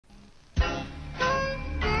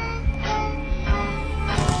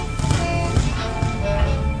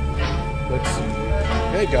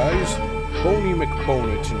Hey guys, Boney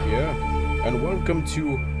McBoneton here, and welcome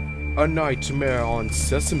to A Nightmare on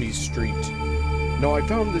Sesame Street. Now, I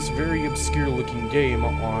found this very obscure-looking game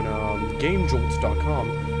on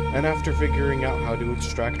GameJolt.com, and after figuring out how to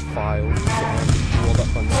extract files and do all that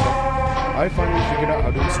fun stuff, I finally figured out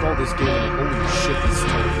how to install this game, and holy shit, this is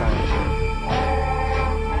terrifying.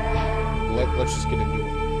 Let's just get into it.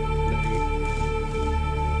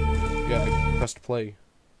 Yeah, I pressed play.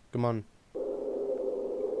 Come on.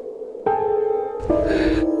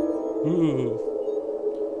 Ooh.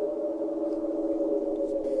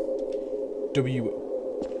 W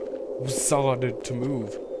started to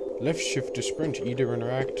move. Left shift to sprint, either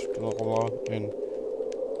interact, blah blah blah, and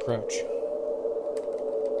crouch.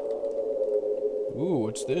 Ooh,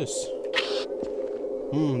 what's this?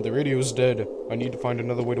 The radio's dead. I need to find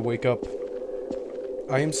another way to wake up.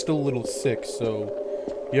 I am still a little sick, so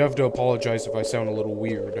you have to apologize if I sound a little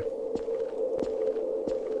weird.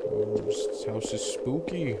 This house is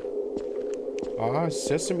spooky. Ah,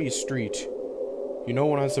 Sesame Street. You know,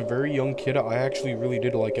 when I was a very young kid, I actually really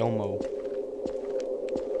did like Elmo.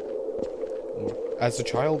 As a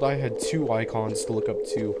child, I had two icons to look up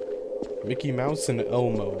to. Mickey Mouse and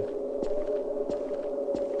Elmo.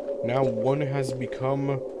 Now one has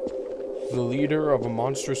become the leader of a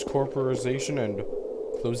monstrous corporation, and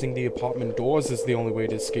closing the apartment doors is the only way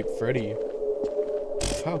to escape Freddy.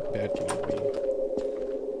 How bad can it be?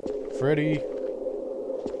 Freddy?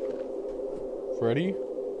 Freddy?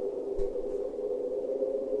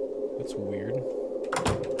 That's weird.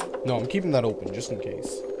 No, I'm keeping that open, just in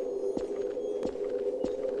case.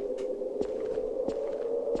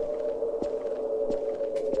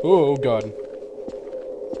 Oh, God.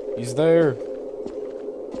 He's there.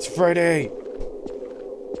 It's Friday!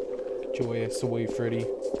 Get your ass away, Freddy.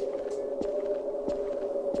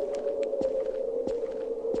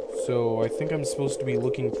 So, I think I'm supposed to be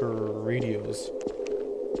looking for radios.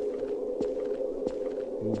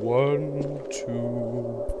 1,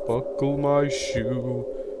 2, buckle my shoe.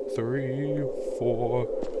 3, 4,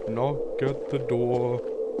 knock at the door.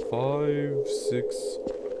 5, 6,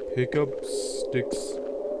 pick up sticks.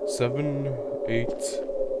 7, 8,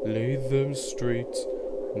 lay them straight.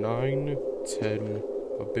 9, 10,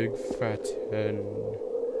 a big fat hen.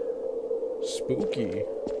 Spooky.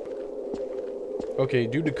 Okay,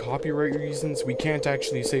 due to copyright reasons, we can't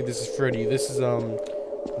actually say this is Freddy. This is,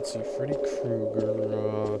 let's see, Freddy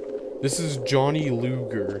Krueger, this is Johnny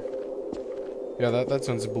Luger. Yeah, that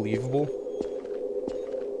sounds believable.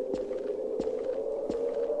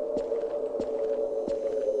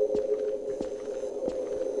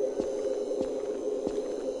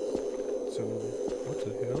 So, what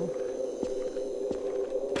the hell?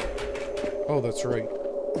 Oh, that's right.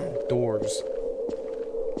 Doors.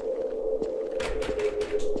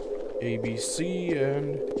 ABC,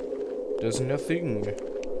 and does nothing.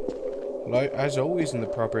 Like, as always in the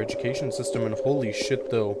proper education system, and holy shit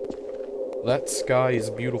though. That sky is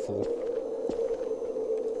beautiful.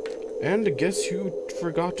 And guess who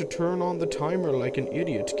forgot to turn on the timer like an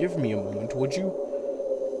idiot? Give me a moment, would you?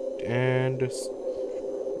 And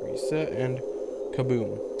reset, and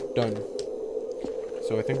kaboom. Done.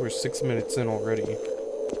 So I think we're 6 minutes in already.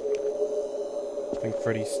 I think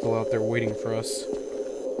Freddy's still out there waiting for us.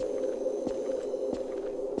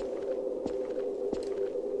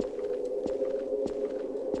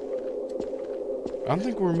 I don't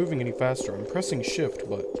think we're moving any faster. I'm pressing shift,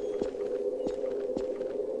 but...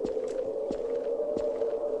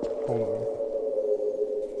 Hold on.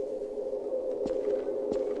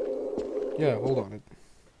 Yeah, hold on.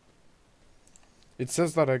 It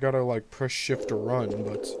says that I gotta, like, press shift to run,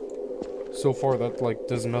 but... So far, that, like,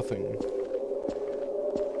 does nothing.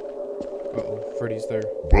 Uh-oh, Freddy's there.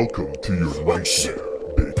 Welcome to your nightmare,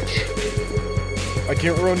 bitch. I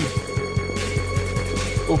can't run!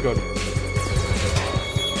 Oh god.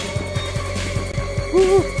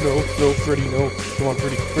 No, Freddy, no. Come on,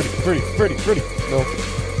 Freddy, no.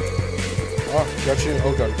 Ah, gotcha.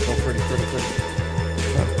 Oh god, oh, Freddy.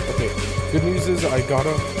 Okay, good news is I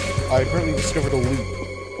apparently discovered a loop.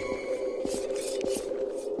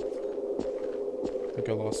 I think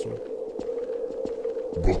I lost him.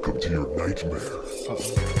 Welcome to your nightmare.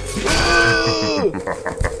 Uh-oh.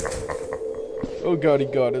 Oh god, he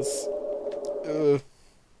got us.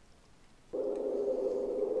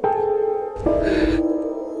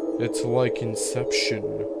 It's like Inception.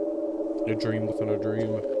 A dream within a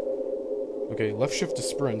dream. Okay, left shift to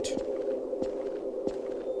sprint.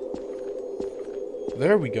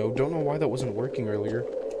 There we go. Don't know why that wasn't working earlier.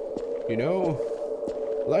 You know,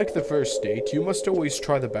 like the first date, you must always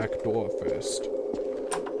try the back door first.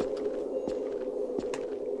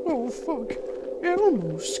 Oh, fuck.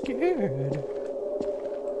 Elmo's scared.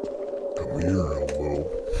 Come here, Elmo.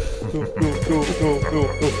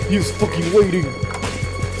 Go. He's fucking waiting.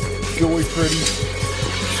 Go away, Freddy.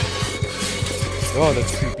 Oh,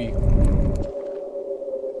 that's creepy.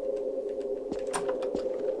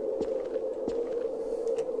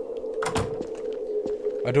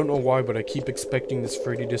 I don't know why, but I keep expecting this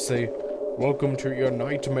Freddy to say, "Welcome to your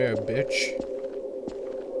nightmare, bitch."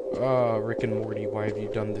 Ah, Rick and Morty, why have you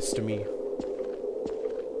done this to me?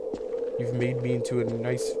 You've made me into a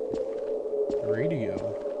nice radio.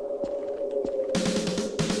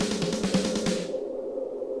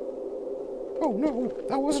 Oh no,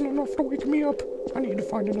 that wasn't enough to wake me up. I need to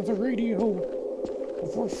find another radio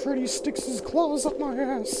before Freddy sticks his claws up my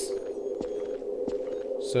ass,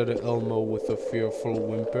 said Elmo with a fearful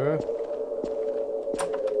whimper.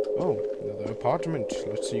 Oh, another apartment.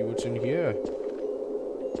 Let's see what's in here.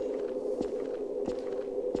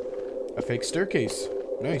 A fake staircase.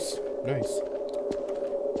 Nice.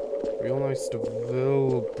 Real nice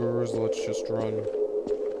developers. Let's just run.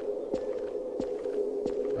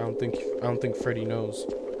 I don't think Freddy knows.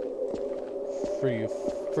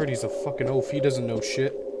 Freddy's a fucking oaf. He doesn't know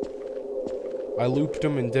shit. I looped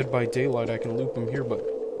him in Dead by Daylight. I can loop him here, but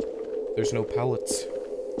there's no pallets.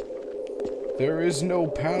 There is no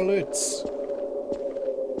pallets.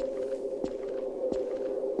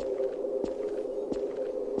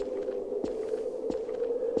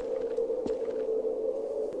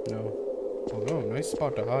 No. Oh no, nice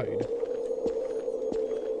spot to hide.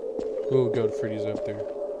 Oh god, Freddy's up there.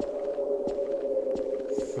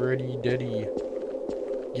 Freddy Deddy.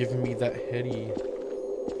 Give me that heady.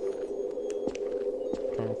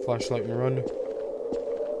 Turn on flashlight and run.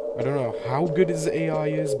 I don't know how good his AI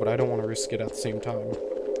is, but I don't want to risk it at the same time.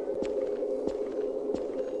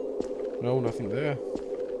 No, nothing there.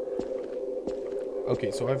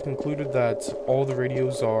 Okay, so I've concluded that all the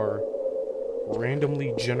radios are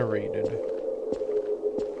randomly generated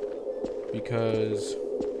because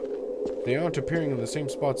they aren't appearing in the same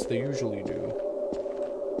spots they usually do.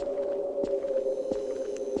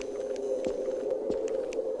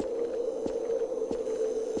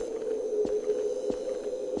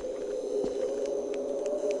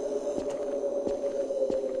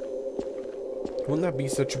 Wouldn't that be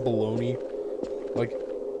such a baloney? Like,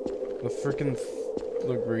 the frickin'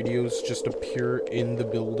 like radios just appear in the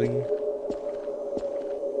building.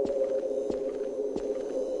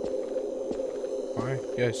 Why?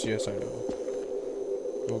 Yes, I know.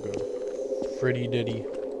 Oh god. Freddy Deddy.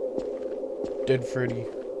 Dead Freddy.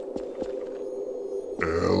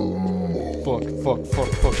 Elmo. Fuck.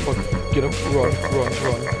 Get up, run.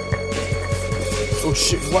 Oh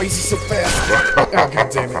shit, why is he so fast? Oh god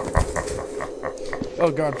damn it. Oh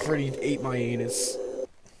god, Freddy ate my anus.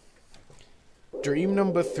 Dream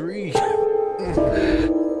number 3.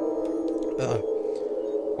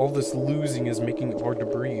 All this losing is making it hard to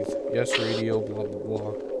breathe. Yes, radio, blah blah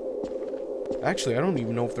blah. Actually, I don't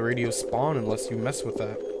even know if the radios spawn unless you mess with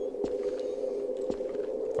that.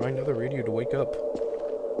 Find another radio to wake up.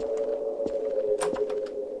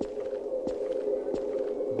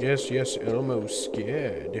 Yes, Elmo's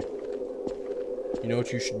scared. You know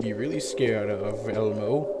what you should be really scared of,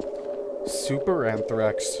 Elmo? Super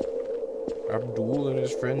anthrax. Abdul and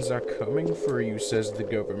his friends are coming for you, says the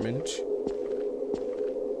government.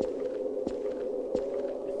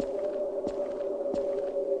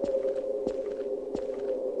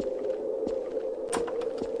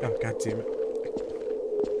 Oh, god damn it.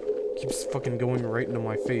 It keeps fucking going right into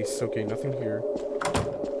my face. Okay, nothing here.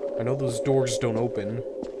 I know those doors don't open.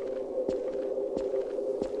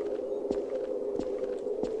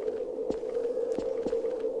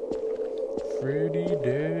 Freddy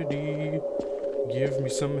Daddy, give me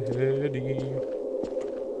some heady.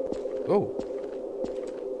 Oh.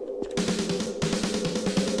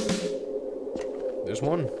 There's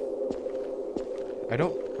one.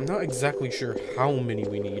 I'm not exactly sure how many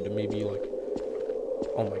we need. Maybe like,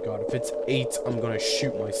 oh my god, if it's 8, I'm gonna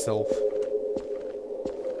shoot myself.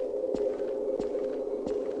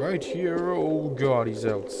 Right here, oh god, he's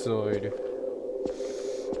outside.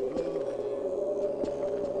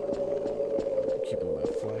 Keeping my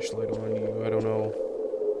flashlight on you, I don't know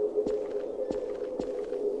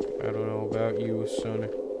about you, son. I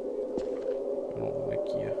don't like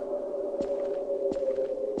you.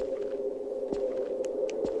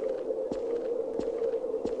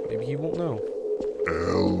 Maybe he won't know.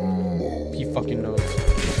 Elmo. He fucking knows.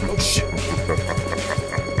 Oh shit!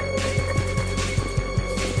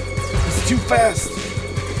 He's too fast!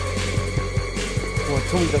 Come on,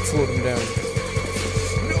 tell me that slowed him down.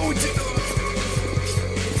 No, it did not!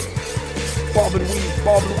 Bob and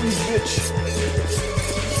weave, bitch.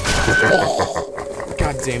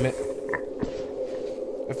 God damn it.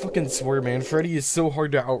 I fucking swear, man, Freddy is so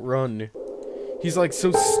hard to outrun. He's like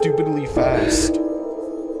so stupidly fast.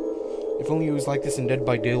 If only he was like this in Dead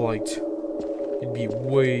by Daylight, it'd be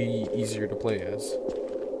way easier to play as.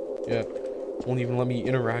 Yeah, won't even let me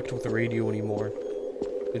interact with the radio anymore.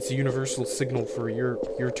 It's a universal signal for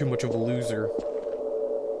you're too much of a loser.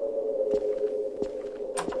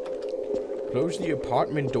 Close the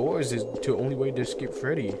apartment doors is the only way to escape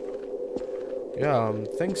Freddy. Yeah,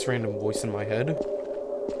 thanks, random voice in my head.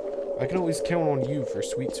 I can always count on you for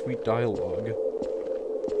sweet, sweet dialogue.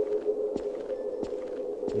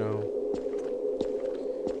 No.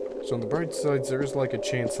 So on the bright side, there's like a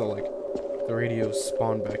chance that like the radios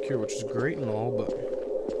spawn back here, which is great and all, but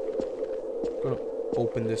I'm gonna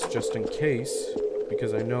open this just in case,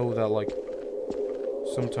 because I know that like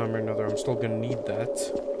sometime or another I'm still gonna need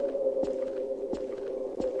that.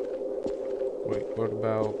 Wait, what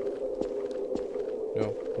about...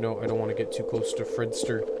 No, I don't want to get too close to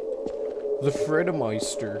Fredster. The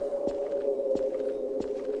Fredmeister.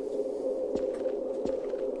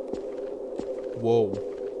 Whoa.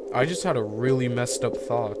 I just had a really messed up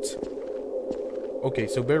thought. Okay,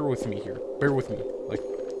 so bear with me here. Bear with me. Like,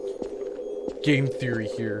 game theory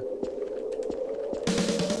here.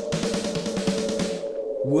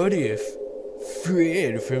 What if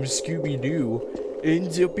Fred from Scooby-Doo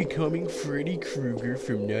ends up becoming Freddy Krueger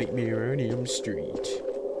from Nightmare on Elm Street?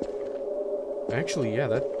 Actually, yeah,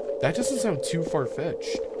 that doesn't sound too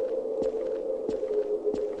far-fetched.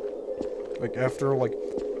 Like, after, like,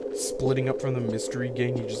 splitting up from the mystery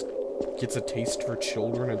gang, he just gets a taste for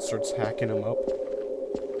children and starts hacking them up.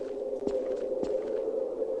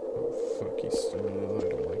 Oh, fuck, I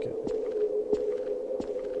don't like it.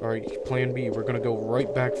 Alright, plan B, we're gonna go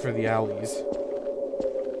right back for the alleys.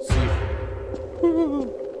 See.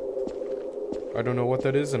 I don't know what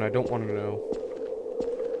that is, and I don't want to know.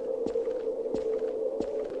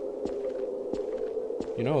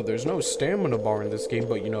 You know, there's no stamina bar in this game,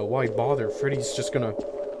 but you know, why bother? Freddy's just gonna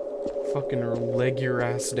fucking leg your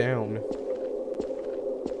ass down.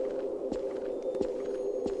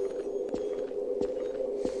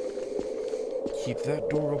 Keep that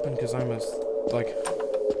door open, because I'm a, like,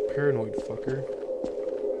 paranoid fucker.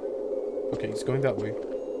 Okay, he's going that way.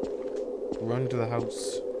 Run to the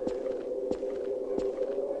house.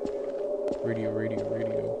 Radio.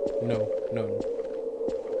 No.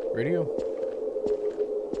 Radio?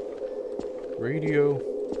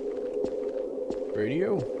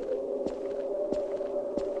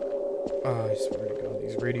 I swear to God,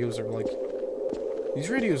 these radios are like... These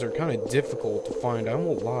radios are kind of difficult to find, I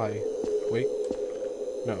won't lie. Wait.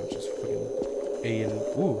 No, it's just fucking A and...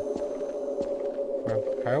 Ooh.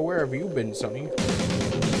 Where have you been, Sonny?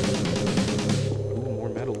 Ooh, more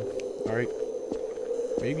metal. Alright.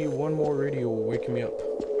 Maybe one more radio will wake me up.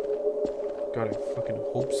 God, I fucking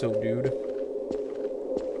hope so, dude.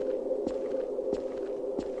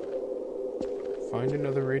 Find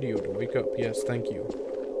another radio to wake up. Yes, thank you.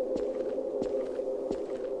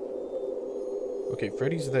 Okay,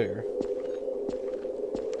 Freddy's there.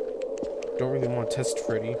 Don't really want to test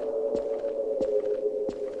Freddy.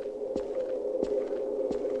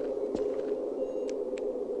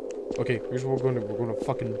 Okay, here's what we're gonna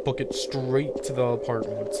fucking book it straight to the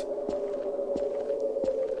apartment.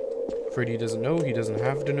 Freddy doesn't know, he doesn't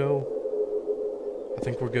have to know. I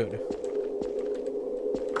think we're good.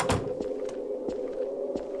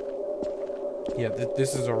 Yeah,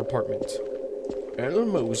 this is our apartment.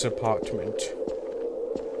 Elmo's apartment.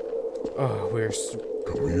 Oh, where's...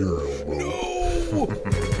 Come here, Elmo. No!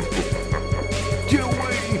 Get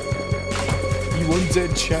away! You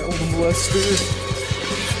undead child molester!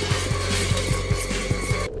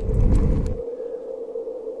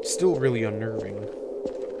 Still really unnerving.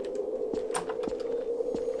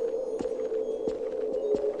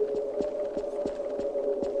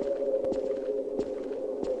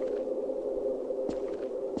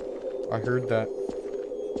 I heard that.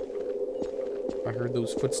 I heard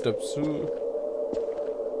those footsteps.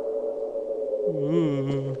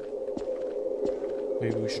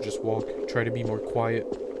 Maybe we should just walk. Try to be more quiet.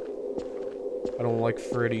 I don't like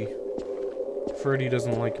Freddy. Freddy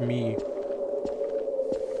doesn't like me.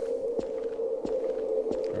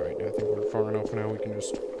 Alright, I think we're far enough now. We can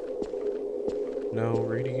just... No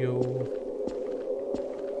radio.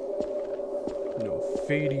 No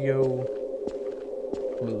fadio.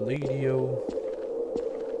 Maladio.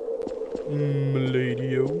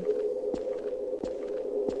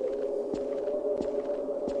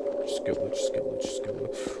 Just go.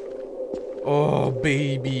 Oh,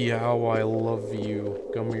 baby, how I love you.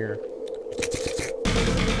 Come here.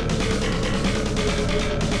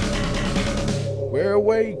 We're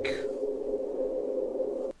awake!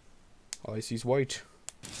 All I see is white.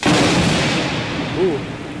 Ooh,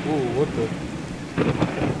 ooh, what the?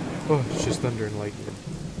 Oh, it's just thunder and lightning.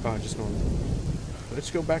 Oh, just normal.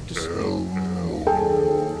 Let's go back to sleep.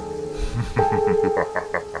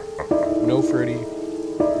 No, Freddy.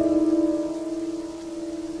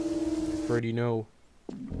 Freddy, no.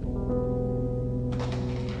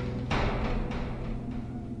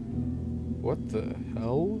 What the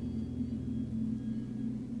hell?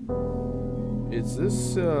 Is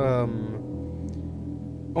this, oh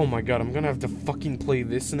my god, I'm gonna have to fucking play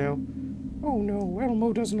this now? Oh no,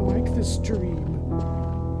 Elmo doesn't like this dream.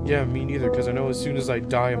 Yeah, me neither, because I know as soon as I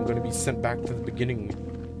die, I'm gonna be sent back to the beginning.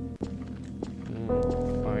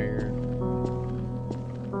 Fire.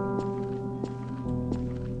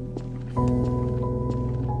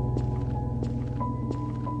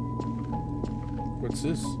 What's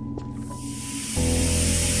this?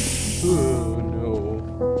 Oh no.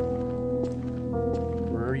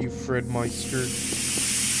 Where are you, Fred Meister?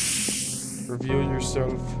 Reveal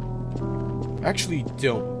yourself. Actually,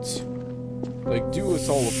 don't. Like, do us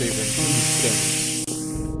all a favor and please don't.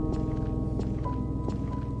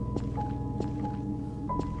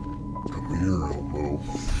 Come here, Elmo.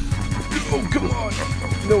 Oh, come on!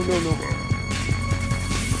 No, no, no.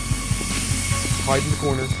 Hide in the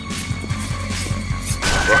corner.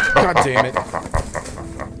 God damn it.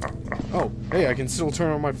 Oh, hey, I can still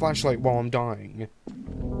turn on my flashlight while I'm dying.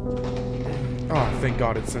 Oh, thank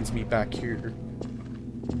God it sends me back here.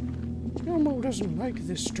 Elmo doesn't like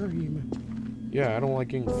this dream. Yeah, I don't like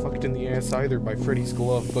getting fucked in the ass either by Freddy's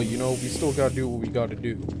glove, but you know, we still gotta do what we gotta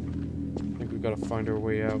do. I think we gotta find our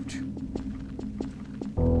way out.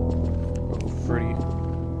 Oh, Freddy.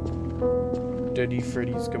 Daddy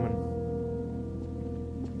Freddy's coming.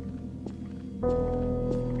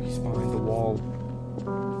 He's behind the wall.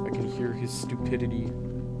 I can hear his stupidity.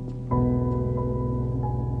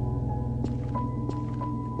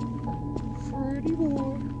 Freddy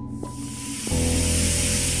boy.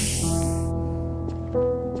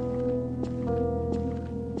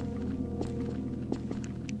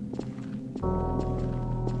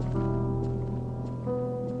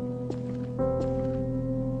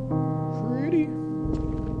 Freddy.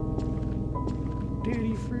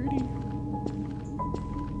 Daddy Freddy.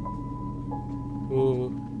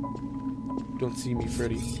 Oh. Don't see me,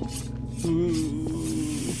 Freddy.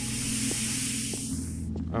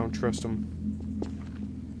 I don't trust him.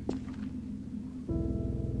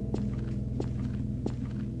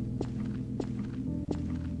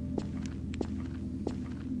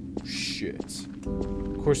 Shit.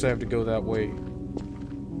 Of course I have to go that way.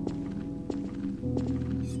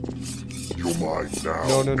 You're mine now.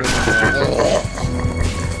 No, no, no, no, no.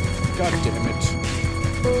 God damn it.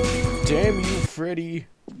 Damn you, Freddy.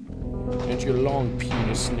 And your long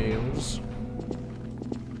penis nails.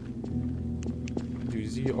 Dude,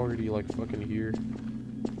 is he already, like, fucking here?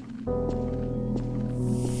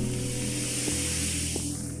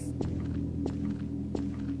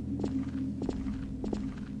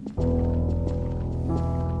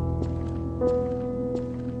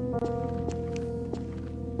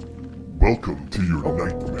 Welcome to your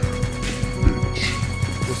nightmare, bitch.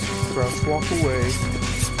 Just crouch walk away.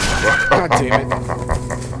 God damn it.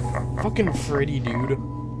 Fucking Freddy, dude.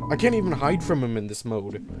 I can't even hide from him in this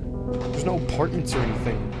mode. There's no apartments or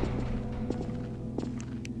anything.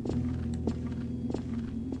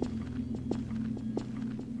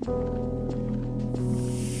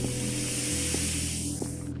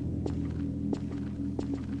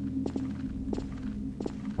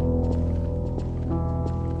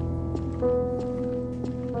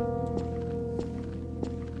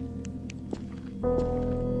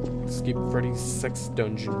 Escape Freddy's sex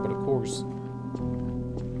dungeon, but of course.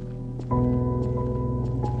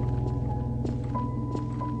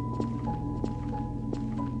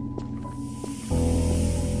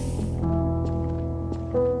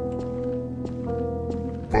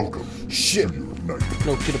 Welcome. Shit! To your nightmare.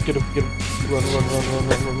 No, get up, get up, get up. Run, run, run, run,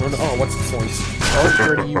 run, run, run. Oh, what's the point? Oh,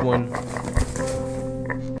 Freddy, you won.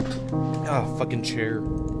 Ah, fucking chair.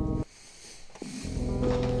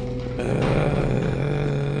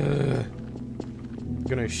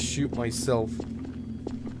 I'm gonna shoot myself.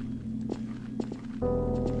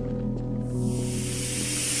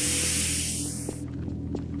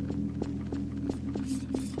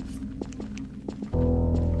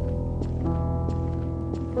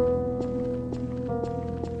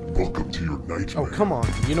 Welcome to your nightmare. Oh, come on.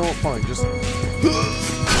 You know what? Fine. Just...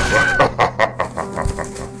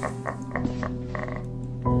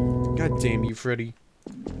 God damn you, Freddy.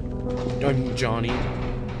 I'm Johnny.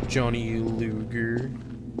 Johnny Luger.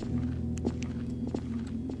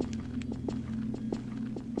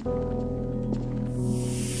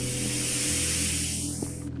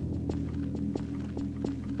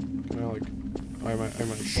 Can I, like...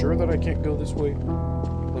 Am I sure that I can't go this way?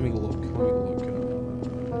 Let me look.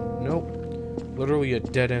 Nope. Literally a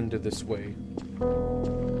dead end to this way.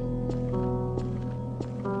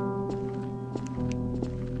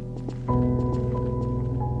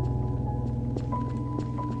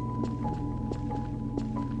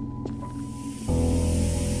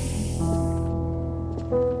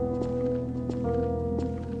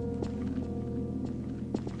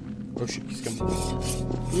 Oh shit, he's coming.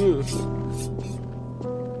 Ugh.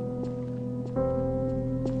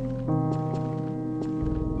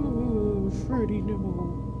 Freddy, no.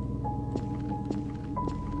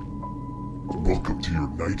 Welcome to your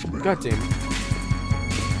nightmare. God damn it.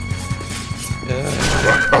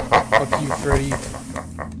 Fuck you, Freddy.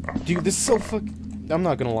 Dude, this is so I'm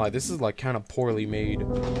not gonna lie, this is like kind of poorly made.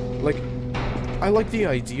 Like, I like the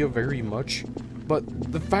idea very much, but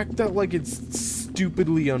the fact that like it's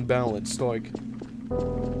stupidly unbalanced, like,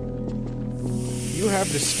 you have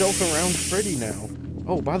to stealth around Freddy now.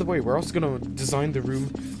 Oh, by the way, we're also gonna design the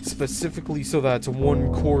room specifically so that it's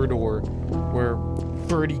one corridor where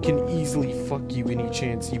Freddy can easily fuck you any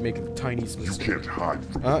chance you make the tiniest mistake. You can't hide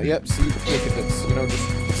from me. Yep, see, look at this. You know, just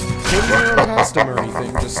can't even run past him or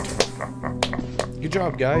anything, just... Good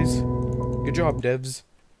job, guys. Good job, devs.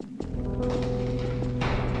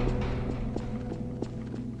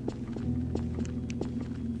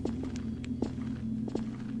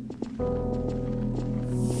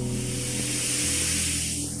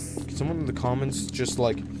 Can someone in the comments just,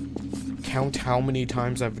 like, count how many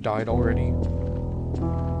times I've died already?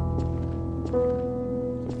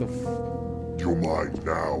 What the You're mine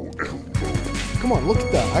now, Elmo. Come on, look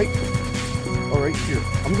at that. Alright, here.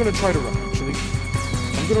 I'm gonna try to run, actually.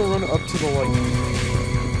 I'm gonna run up to the, like...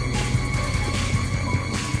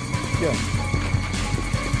 Yeah.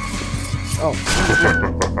 Oh.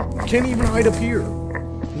 Can't even hide up here.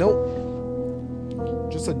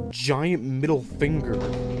 Nope. Just a giant middle finger.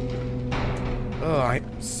 Ugh,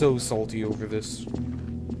 I'm so salty over this.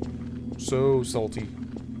 So salty.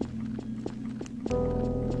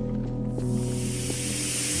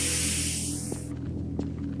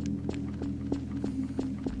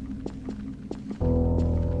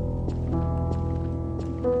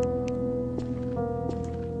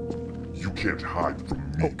 You can't hide from me.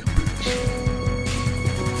 Oh, come on.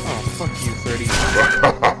 Oh, fuck you, Freddy.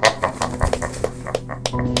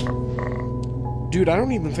 Dude, I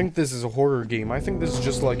don't even think this is a horror game. I think this is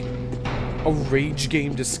just like a rage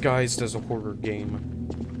game disguised as a horror game.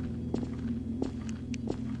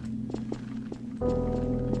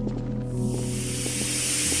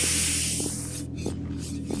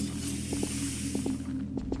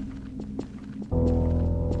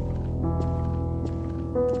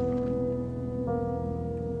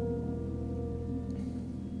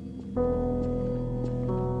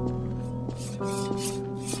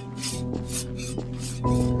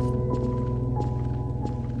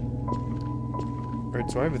 Alright,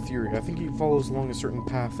 so I have a theory. I think he follows along a certain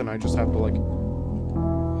path and I just have to, like,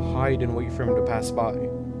 hide and wait for him to pass by.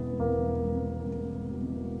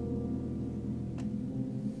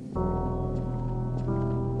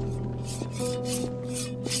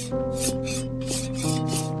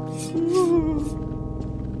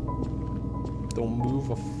 Don't move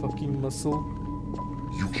a fucking muscle.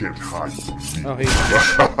 You can't hide from me. Oh, hey.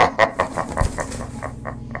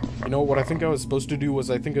 You know, what I think I was supposed to do was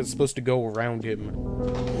I think I was supposed to go around him.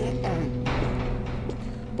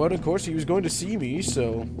 But, of course, he was going to see me,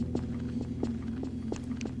 so...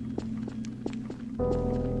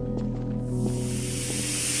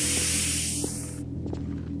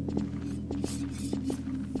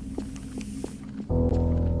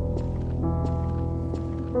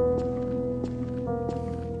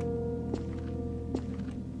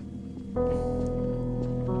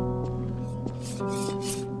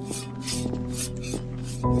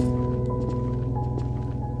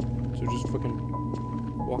 So just fucking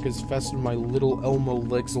walk as fast as my little Elmo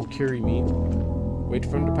legs will carry me. Wait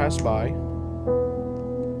for him to pass by.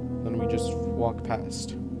 Then we just walk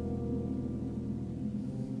past.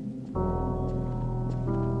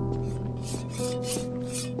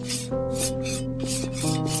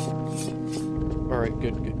 Alright,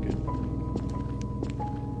 good.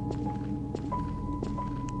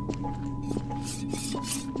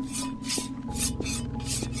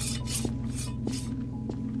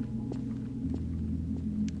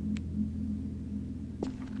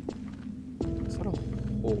 Is that a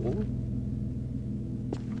hole?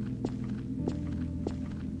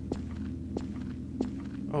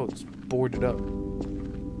 Oh, it's boarded up.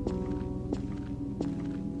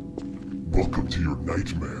 Welcome to your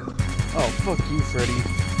nightmare. Oh, fuck you, Freddy.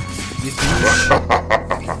 You douche.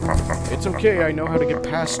 It's okay, I know how to get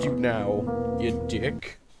past you now, you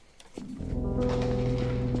dick.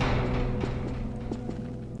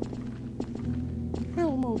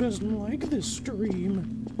 Elmo doesn't like this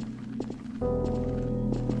stream.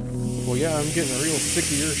 Well, yeah, I'm getting real sick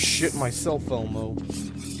of your shit myself, Elmo.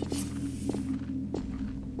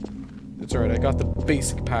 It's alright, I got the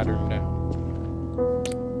basic pattern down.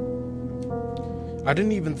 I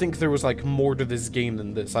didn't even think there was, like, more to this game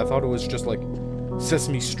than this. I thought it was just, like,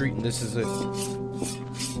 Sesame Street and this is it.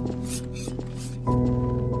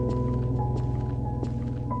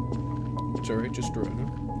 It's alright, just run.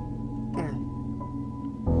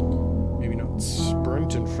 Maybe not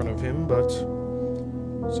sprint in front of him, but...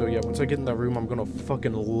 So yeah, once I get in that room, I'm gonna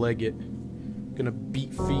fucking leg it. Gonna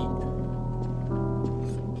beat feet.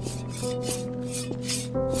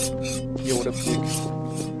 Yo, what up, pig?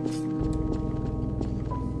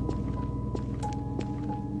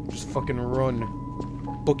 Just fucking run.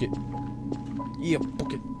 Book it. Yeah,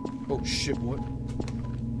 book it. Oh shit, what?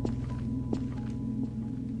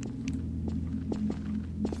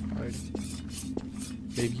 Alright.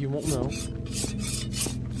 Maybe he won't know.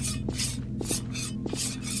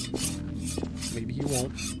 Maybe he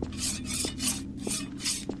won't.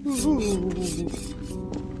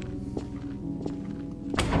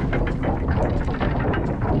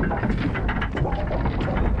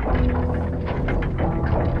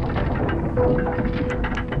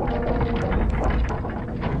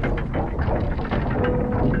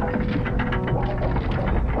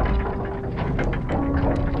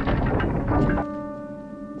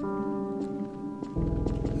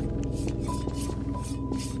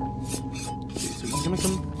 Gonna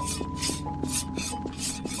come.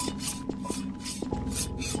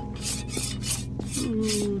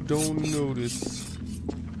 Ooh, don't notice.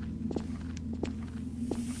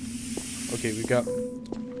 Okay, we got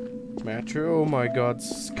Metro. Oh my god,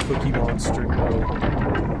 Cookie Monster, no.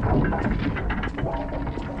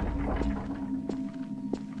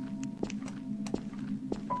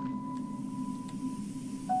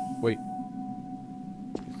 Wait.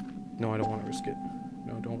 No, I don't want to risk it.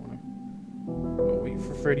 No, don't want to. I'll wait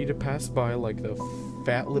for Freddy to pass by like the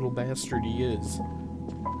fat little bastard he is.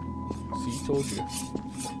 See, told you.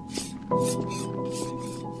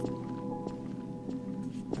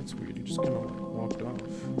 That's weird, he just kinda walked off.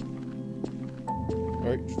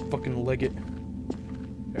 Alright, fucking leg it.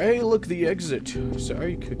 Hey, look, the exit.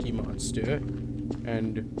 Sorry, Cookie Monster.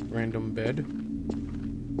 And random bed.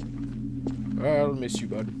 I'll miss you,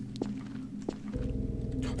 bud.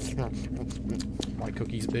 My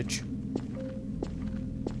cookies, bitch.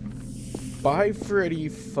 Bye, Freddy,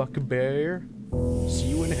 fuck bear. See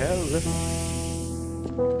you in hell.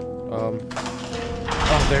 Oh,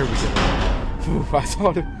 there we go. Ooh,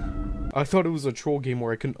 I thought it was a troll game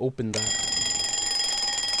where I couldn't open that.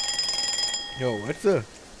 Yo, what the?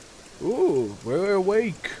 Ooh, we're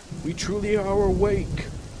awake. We truly are awake.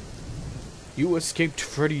 You escaped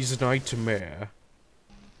Freddy's nightmare.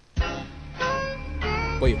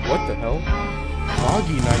 Wait, what the hell?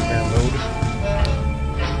 Foggy nightmare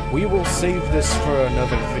mode. We will save this for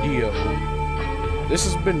another video. This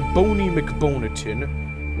has been Boney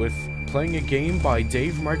McBoneton with playing a game by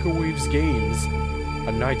Dave Microwaves Games,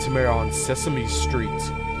 A Nightmare on Sesame Street.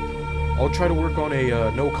 I'll try to work on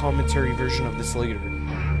a no commentary version of this later.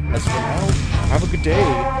 As for now, have a good day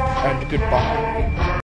and goodbye.